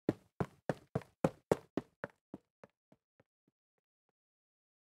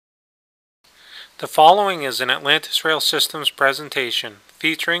The following is an Atlantis Rail Systems presentation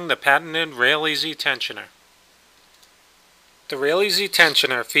featuring the patented RailEasy tensioner. The RailEasy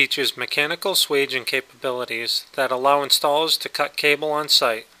tensioner features mechanical swaging capabilities that allow installers to cut cable on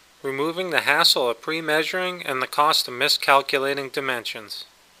site, removing the hassle of pre-measuring and the cost of miscalculating dimensions.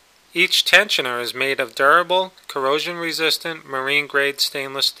 Each tensioner is made of durable, corrosion-resistant, marine-grade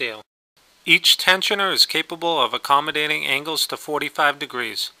stainless steel. Each tensioner is capable of accommodating angles to 45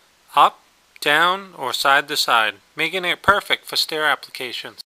 degrees, up, down, or side to side, making it perfect for stair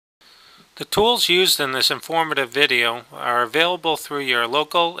applications. The tools used in this informative video are available through your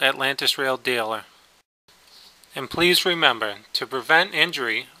local Atlantis Rail dealer. And please remember, to prevent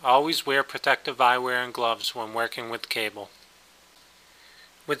injury, always wear protective eyewear and gloves when working with cable.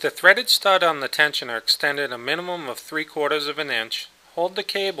 With the threaded stud on the tensioner extended a minimum of 3/4 of an inch, hold the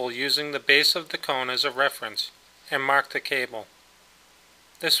cable using the base of the cone as a reference and mark the cable.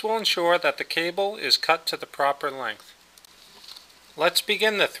 This will ensure that the cable is cut to the proper length. Let's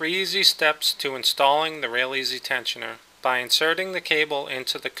begin the 3 easy steps to installing the RailEasy tensioner by inserting the cable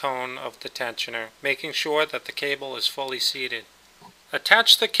into the cone of the tensioner, making sure that the cable is fully seated.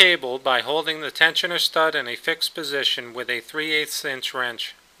 Attach the cable by holding the tensioner stud in a fixed position with a 3/8 inch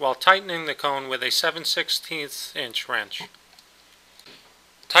wrench, while tightening the cone with a 7/16 inch wrench.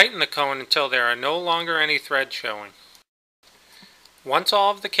 Tighten the cone until there are no longer any thread showing. Once all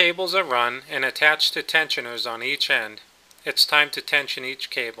of the cables are run and attached to tensioners on each end, it's time to tension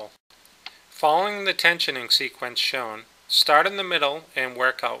each cable. Following the tensioning sequence shown, start in the middle and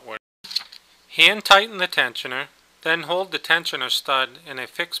work outward. Hand tighten the tensioner, then hold the tensioner stud in a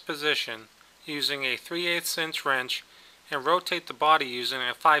fixed position using a 3/8 inch wrench and rotate the body using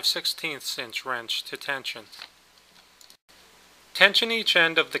a 5/16 inch wrench to tension. Tension each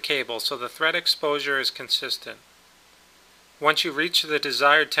end of the cable so the thread exposure is consistent. Once you reach the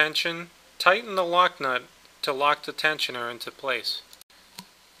desired tension, tighten the lock nut to lock the tensioner into place.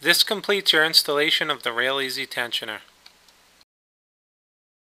 This completes your installation of the RailEasy tensioner.